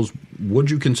tunnels.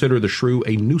 Would you consider the shrew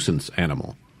a nuisance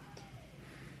animal?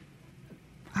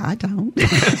 I don't.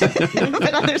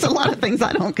 But there's a lot of things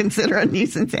I don't consider a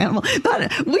nuisance animal.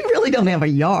 But we really don't have a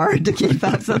yard to keep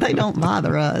up, so they don't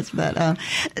bother us. But,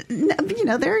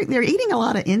 they're eating a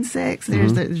lot of insects.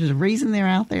 There's a reason they're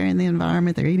out there in the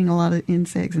environment. They're eating a lot of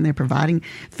insects, and they're providing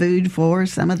food for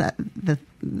some of the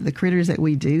critters that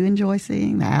we do enjoy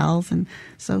seeing, the owls and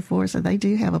so forth. So they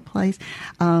do have a place.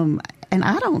 And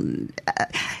I don't...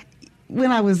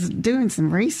 When I was doing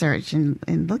some research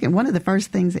and looking, one of the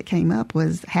first things that came up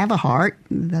was have a heart.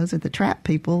 Those are the trap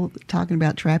people talking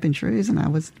about trapping shrews, and I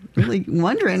was really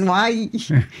wondering why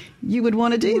you would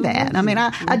want to do that. I mean,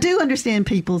 I do understand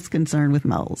people's concern with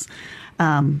moles,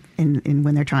 and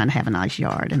when they're trying to have a nice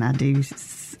yard, and I do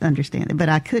understand it, but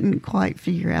I couldn't quite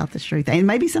figure out the shrew thing. And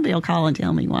maybe somebody will call and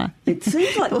tell me why. It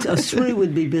seems like a shrew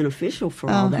would be beneficial for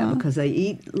all that because they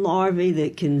eat larvae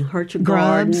that can hurt your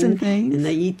grubs garden, and things, and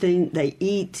they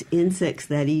eat insects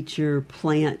that eat your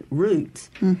plant roots.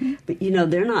 Mm-hmm. But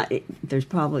they're not. There's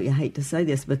probably, I hate to say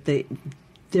this, but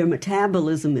their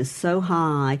metabolism is so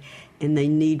high, and they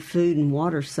need food and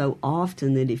water so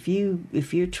often that if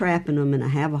you're trapping them in a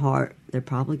have-a-heart, they're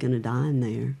probably going to die in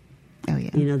there. Oh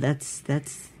yeah, that's.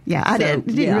 Yeah, I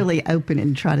didn't really open it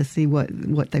and try to see what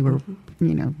they were,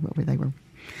 what they were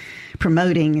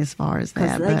promoting as far as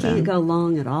that. Because they can't go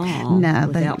long at all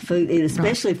without food, and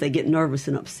especially if they get nervous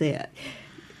and upset.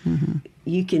 Mm-hmm.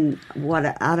 You can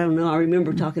I don't know. I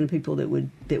remember talking to people that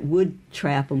would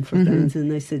trap them for things,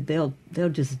 and they said they'll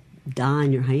just die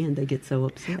in your hand. They get so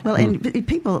upset. Well, and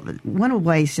people, one of the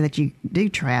ways that you do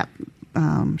trap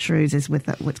shrews is with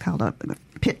what's called a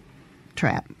pit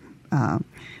trap.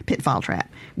 Pitfall trap,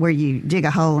 where you dig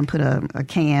a hole and put a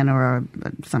can or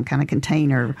some kind of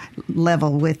container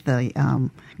level with the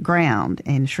ground,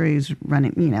 and shrews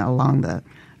running, along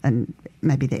and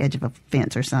maybe the edge of a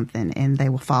fence or something, and they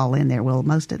will fall in there. Well,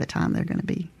 most of the time they're going to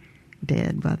be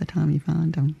dead by the time you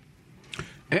find them.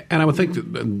 And I would think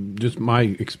that just my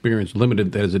experience,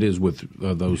 limited as it is with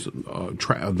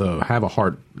the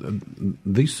have-a-heart,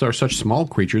 these are such small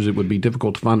creatures, it would be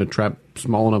difficult to find a trap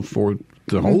small enough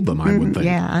to hold them, I would think.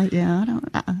 I don't.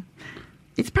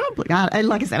 It's probably,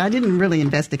 like I said, I didn't really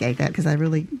investigate that because I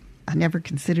never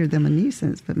considered them a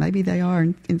nuisance, but maybe they are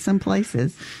in some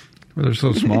places. Well, they're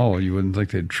so small, you wouldn't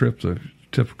think they'd trip the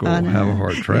typical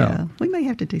have-a-heart trap. Yeah. We may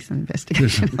have to do some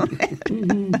investigation on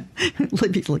that.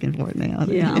 Libby's looking for it now.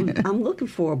 Yeah, I'm looking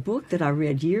for a book that I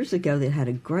read years ago that had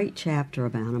a great chapter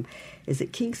about them. Is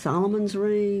it King Solomon's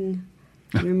Ring?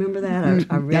 Do you remember that?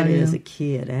 I read it as a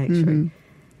kid, actually. Mm-hmm.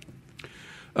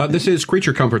 This is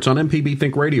Creature Comforts on MPB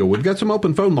Think Radio. We've got some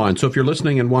open phone lines, so if you're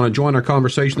listening and want to join our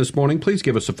conversation this morning, please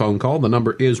give us a phone call. The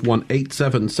number is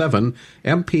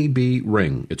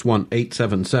 1-877-MPB-RING. It's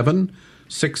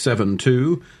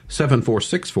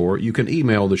 1-877-672-7464. You can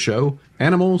email the show,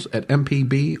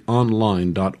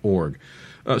 animals@mpbonline.org.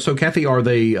 So, Kathy, are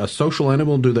they a social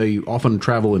animal? Do they often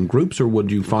travel in groups, or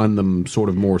would you find them sort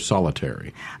of more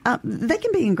solitary? They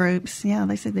can be in groups. Yeah,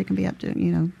 they said they can be up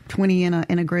to 20 in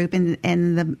a group, and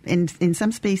in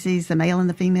some species, the male and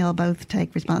the female both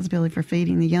take responsibility for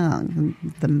feeding the young.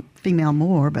 The female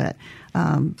more, but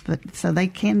so they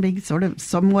can be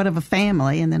somewhat of a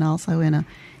family, and then also in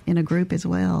a group as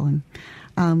well.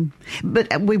 And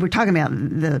but we were talking about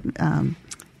the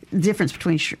difference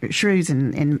between shrews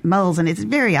and moles, and it's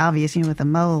very obvious. With a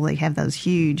mole, they have those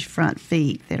huge front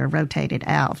feet that are rotated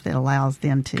out that allows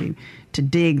them to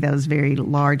dig those very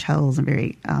large holes and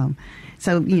very and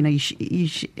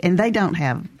they don't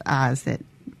have eyes that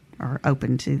are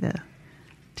open to the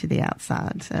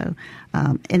outside. So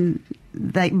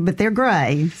but they're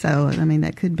gray, so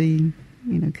that could be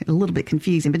a little bit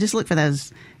confusing. But just look for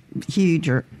those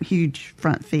huge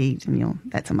front feet, and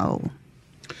that's a mole.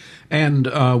 And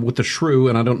with the shrew,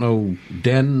 and I don't know,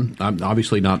 den,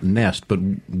 obviously not nest, but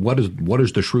what is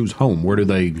the shrew's home? Where do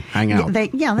they hang out?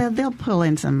 They'll pull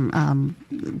in some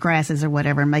grasses or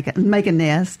whatever and make a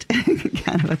nest,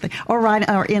 kind of a thing,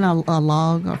 or in a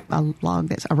log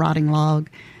that's a rotting log.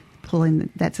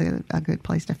 That's a good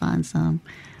place to find some.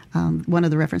 One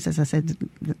of the references I said,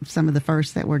 some of the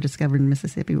first that were discovered in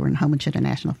Mississippi were in Homochitto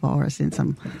National Forest in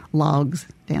some logs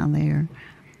down there.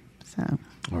 So.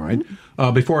 All right.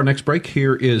 Before our next break,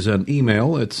 here is an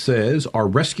email. It says, our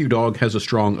rescue dog has a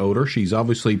strong odor. She's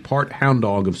obviously part hound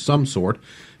dog of some sort.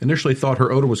 Initially thought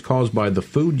her odor was caused by the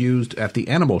food used at the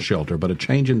animal shelter, but a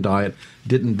change in diet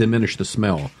didn't diminish the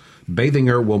smell. Bathing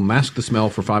her will mask the smell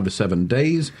for 5 to 7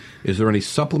 days. Is there any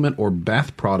supplement or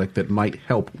bath product that might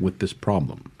help with this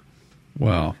problem?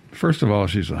 Well, first of all,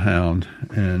 she's a hound,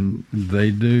 and they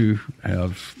do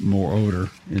have more odor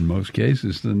in most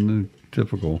cases than the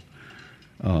typical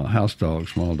house dog,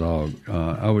 small dog.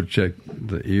 I would check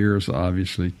the ears,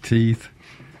 obviously. Teeth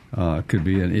could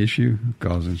be an issue,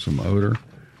 causing some odor.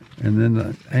 And then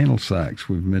the anal sacs,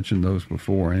 we've mentioned those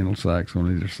before. Anal sacs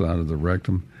on either side of the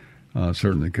rectum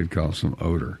certainly could cause some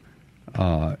odor.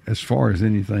 As far as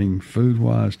anything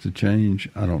food-wise to change,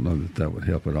 I don't know that would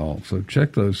help at all. So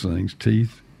check those things,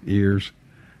 teeth, ears,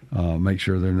 make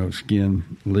sure there are no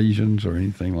skin lesions or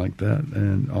anything like that,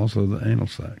 and also the anal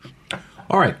sacs.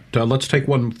 All right, let's take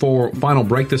one final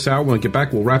break this hour. When we get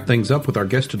back, we'll wrap things up with our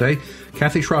guest today,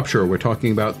 Kathy Shropshire. We're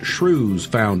talking about shrews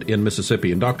found in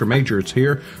Mississippi. And Dr. Major is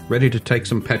here, ready to take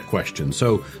some pet questions.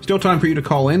 So still time for you to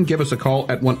call in. Give us a call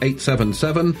at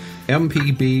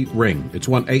 1-877-MPB-RING. It's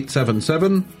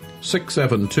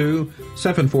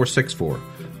 1-877-672-7464.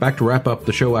 Back to wrap up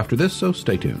the show after this, so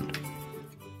stay tuned.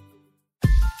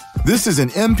 This is an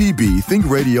MPB Think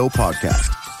Radio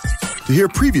podcast. To hear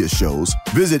previous shows,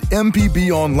 visit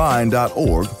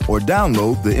mpbonline.org or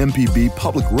download the MPB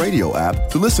Public Radio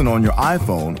app to listen on your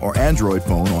iPhone or Android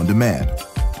phone on demand.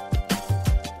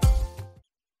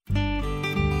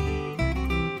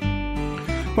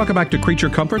 Welcome back to Creature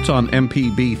Comforts on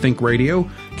MPB Think Radio.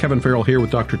 Kevin Farrell here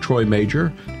with Dr. Troy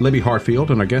Major, Libby Hartfield,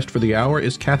 and our guest for the hour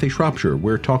is Kathy Shropshire.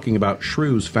 We're talking about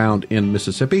shrews found in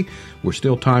Mississippi. We're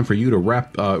still time for you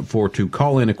to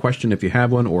call in a question if you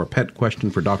have one, or a pet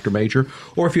question for Dr. Major,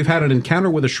 or if you've had an encounter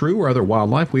with a shrew or other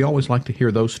wildlife. We always like to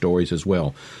hear those stories as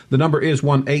well. The number is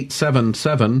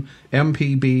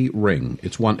 1-877-MPB-RING.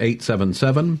 It's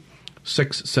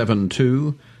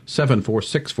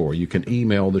 1-877-672-7464. You can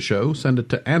email the show. Send it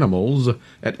to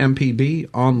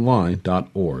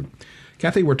animals@mpbonline.org.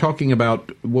 Kathy, we're talking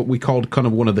about what we called kind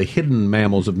of one of the hidden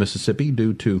mammals of Mississippi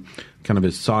due to kind of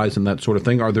his size and that sort of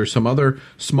thing. Are there some other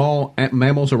small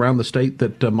mammals around the state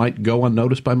that might go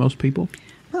unnoticed by most people?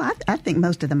 Well, I think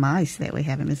most of the mice that we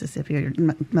have in Mississippi,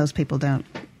 most people don't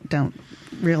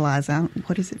realize,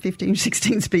 15,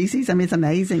 16 species? I mean, it's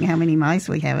amazing how many mice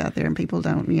we have out there, and people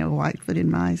don't, white-footed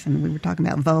mice, and we were talking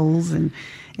about voles and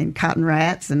cotton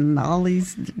rats and all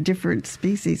these different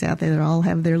species out there that all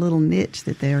have their little niche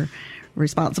that they're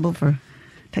responsible for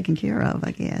taking care of,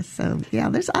 I guess. So, yeah,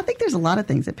 I think there's a lot of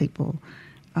things that people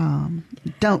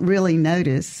don't really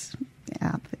notice.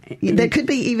 There could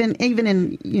be even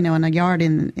in in a yard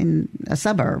in a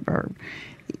suburb or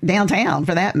downtown,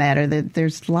 for that matter, that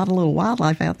there's a lot of little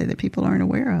wildlife out there that people aren't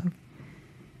aware of.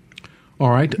 All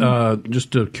right.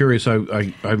 Just curious, I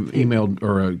emailed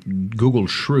or Googled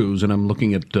shrews, and I'm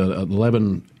looking at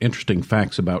 11 interesting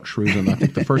facts about shrews. And I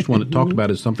think the first one it talked about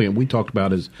is something that we talked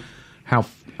about, is how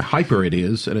hyper it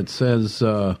is. And it says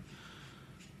the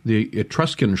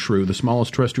Etruscan shrew, the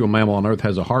smallest terrestrial mammal on Earth,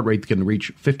 has a heart rate that can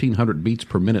reach 1,500 beats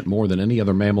per minute, more than any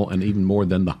other mammal and even more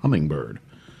than the hummingbird.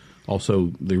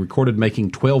 Also, they recorded making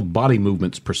 12 body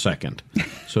movements per second.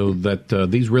 So that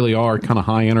these really are kind of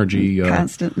high energy.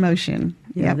 Constant motion.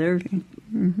 Yeah, yep. They're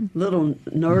little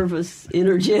nervous,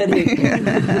 energetic.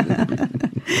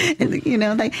 They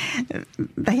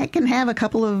can have a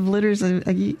couple of litters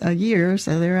a year,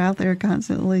 so they're out there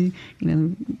constantly,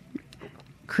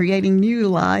 creating new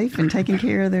life and taking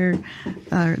care of their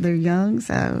young.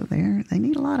 So they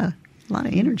need a lot of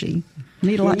energy.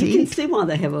 Need a lot to eat. You can see why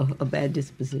they have a bad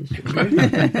disposition. They're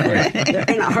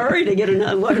in a hurry to get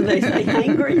another. What do they say?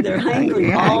 Hangry? They're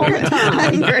hangry all the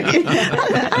time. Hangry.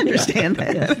 I understand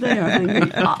that. Yes, they are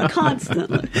hangry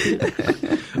constantly.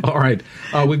 All right.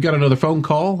 We've got another phone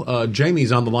call.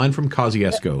 Jamie's on the line from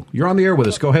Kosciuszko. You're on the air with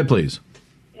us. Go ahead, please.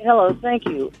 Hello. Thank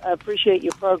you. I appreciate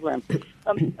your program.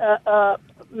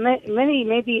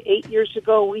 Maybe 8 years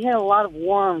ago, we had a lot of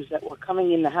worms that were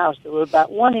coming in the house. They were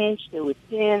about 1 inch. They were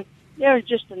thin. They were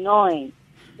just annoying.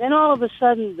 Then all of a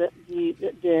sudden, there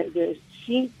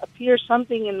appears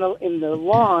something in the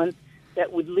lawn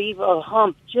that would leave a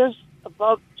hump just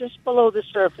below the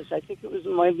surface. I think it was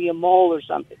maybe a mole or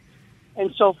something.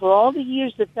 And so for all the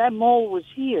years that mole was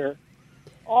here,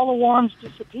 all the worms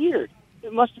disappeared.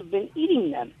 It must have been eating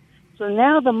them. So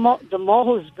now the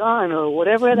mole is gone, or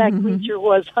whatever that creature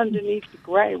was underneath the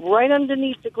grass, right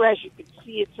underneath the grass. You could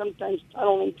see it sometimes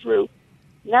tunneling through.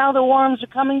 Now the worms are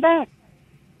coming back.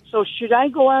 So should I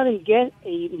go out and get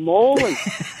a mole and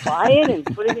buy it and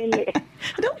put it in there?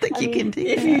 I don't think you can do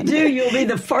that. If you do, you'll be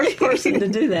the first person to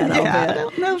do that. I'll bet. I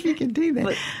don't know if you can do that.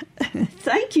 But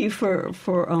thank you for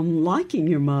liking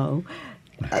your mole.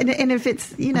 And if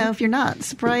it's, if you're not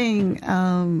spraying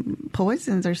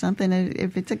poisons or something,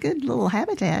 if it's a good little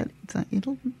habitat,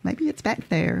 maybe it's back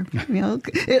there.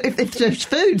 If there's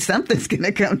food, something's going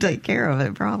to come take care of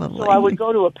it, probably. So I would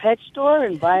go to a pet store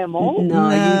and buy a mole? No,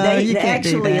 you can't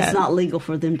actually, do that. It's not legal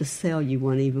for them to sell you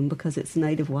one, even because it's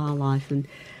native wildlife, and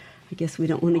I guess we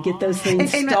don't want to get those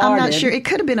things started. I'm not sure. It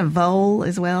could have been a vole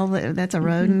as well. That's a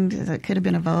rodent. It could have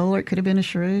been a vole, or it could have been a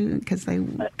shrew, because they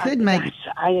could make.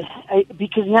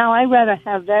 Because now I'd rather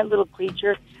have that little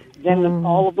creature than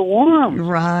all of the worms.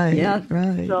 Right. Yeah.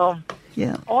 Right. So.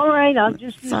 Yeah. All right. I'll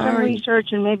just do some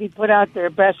research and maybe put out their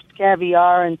best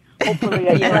caviar, and hopefully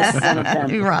I get one of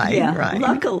them. Right. Yeah. Right.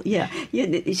 Luckily, yeah.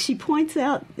 She points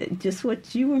out just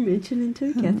what you were mentioning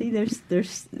too, Kathy.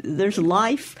 There's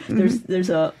life. There's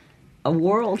a a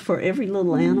world for every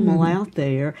little animal out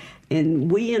there,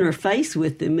 and we interface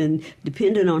with them, and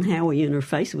depending on how we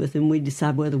interface with them, we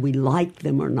decide whether we like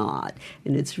them or not.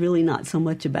 And it's really not so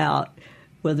much about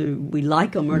whether we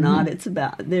like them or not. It's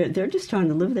about they're just trying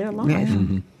to live their life.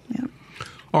 Yeah. Yeah.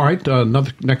 All right,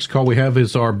 next call we have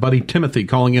is our buddy Timothy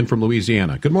calling in from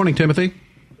Louisiana. Good morning, Timothy.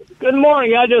 Good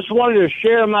morning. I just wanted to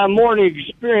share my morning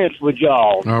experience with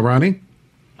y'all. All righty.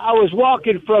 I was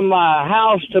walking from my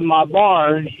house to my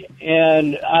barn,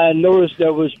 and I noticed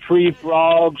there was tree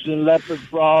frogs and leopard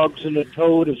frogs and a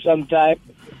toad of some type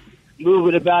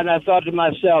moving about, and I thought to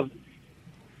myself,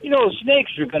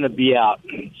 snakes are going to be out.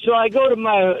 So I go to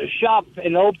my shop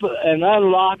and open and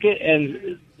unlock it,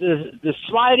 and the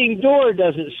sliding door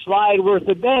doesn't slide worth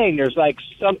a dang. There's like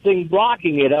something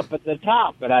blocking it up at the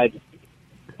top, and I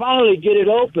finally get it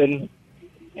open,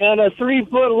 and a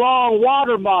 3-foot-long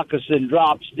water moccasin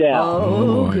drops down.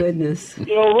 Oh, goodness.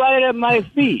 Right at my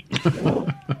feet.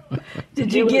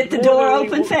 Did you get the door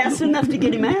open fast enough to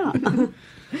get him out?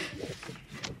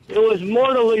 It was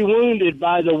mortally wounded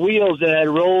by the wheels that had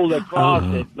rolled across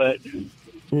it, but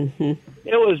it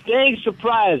was dang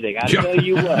surprising, I tell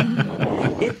you what.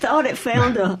 It thought it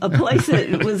found a place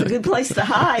that was a good place to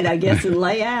hide, I guess, and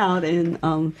lay out,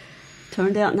 and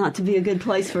turned out not to be a good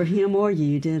place for him or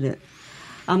you, did it?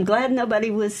 I'm glad nobody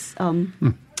was harmed,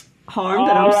 but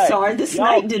I'm sorry the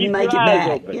snake didn't make it back.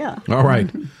 Open. Yeah. All right.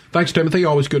 Thanks, Timothy.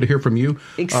 Always good to hear from you.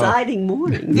 Exciting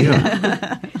morning.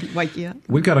 Yeah. Wake you up.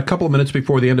 We've got a couple of minutes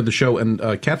before the end of the show. And,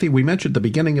 Kathy, we mentioned at the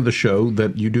beginning of the show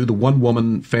that you do the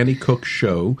one-woman Fannie Cook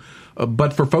show.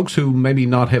 But for folks who maybe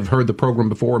not have heard the program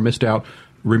before or missed out,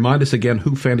 remind us again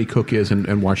who Fannie Cook is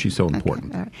and why she's so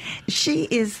important. Okay. She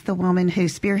is the woman who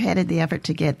spearheaded the effort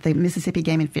to get the Mississippi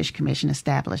Game and Fish Commission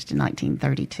established in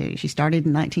 1932. She started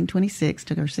in 1926,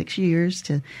 took her 6 years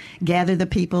to gather the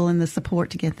people and the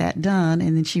support to get that done,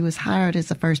 and then she was hired as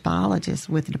the first biologist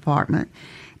with the department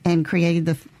and created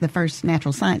the first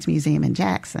natural science museum in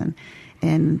Jackson.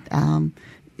 And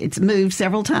it's moved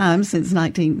several times since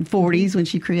 1940s when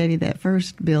she created that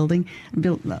first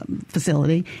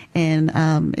facility, and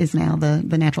is now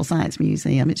the Natural Science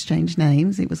Museum. It's changed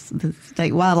names. It was the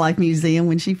State Wildlife Museum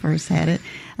when she first had it.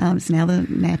 It's now the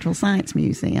Natural Science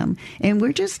Museum. And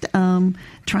we're just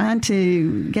trying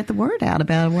to get the word out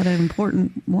about what an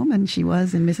important woman she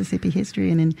was in Mississippi history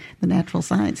and in the natural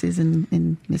sciences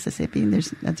in Mississippi. And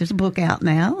there's a book out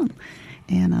now,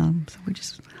 and so we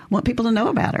just want people to know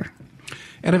about her.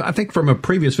 And I think from a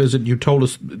previous visit, you told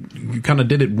us you kind of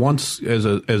did it once as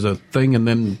a thing, and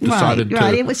then decided to.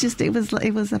 Right. It was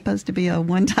supposed to be a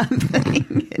one-time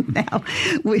thing. And now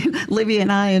Libby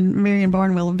and I and Marion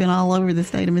Barnwell have been all over the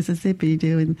state of Mississippi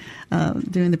doing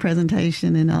the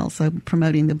presentation and also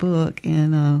promoting the book,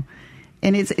 and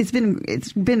it's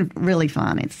been really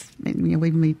fun.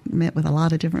 We've met with a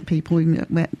lot of different people. We've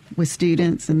met with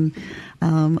students and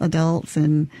adults,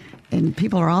 and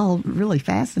people are all really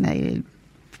fascinated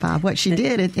by what she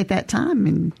did at that time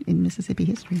in Mississippi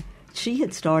history. She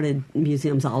had started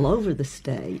museums all over the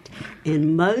state,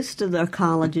 and most of the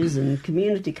colleges and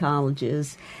community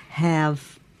colleges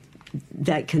have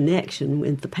that connection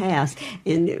with the past.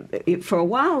 And for a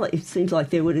while, it seems like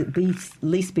there would at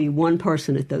least be one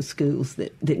person at those schools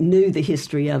that knew the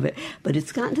history of it. But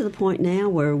it's gotten to the point now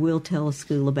where we'll tell a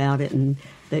school about it, and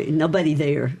nobody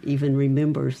there even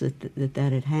remembers that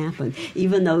had happened.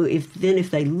 Even though if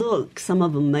they look, some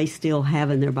of them may still have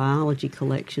in their biology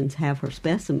collections have her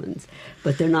specimens,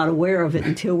 but they're not aware of it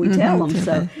until we tell them.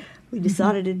 So we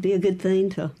decided it'd be a good thing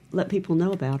to let people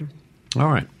know about her. All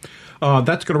right.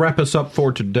 That's going to wrap us up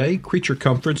for today. Creature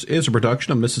Comforts is a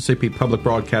production of Mississippi Public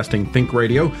Broadcasting Think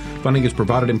Radio. Funding is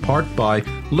provided in part by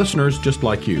listeners just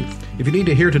like you. If you need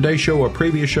to hear today's show or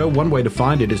previous show, one way to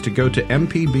find it is to go to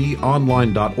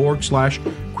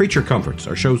mpbonline.org/Creature Comforts.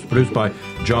 Our show is produced by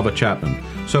Java Chapman.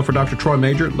 So for Dr. Troy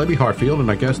Major, Libby Hartfield, and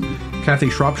our guest, Kathy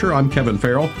Shropshire, I'm Kevin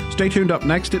Farrell. Stay tuned. Up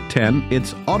next at 10,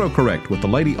 it's AutoCorrect with the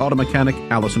lady auto mechanic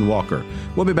Allison Walker.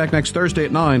 We'll be back next Thursday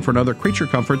at 9 for another Creature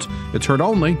Comforts. It's heard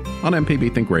only on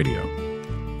MPB Think Radio.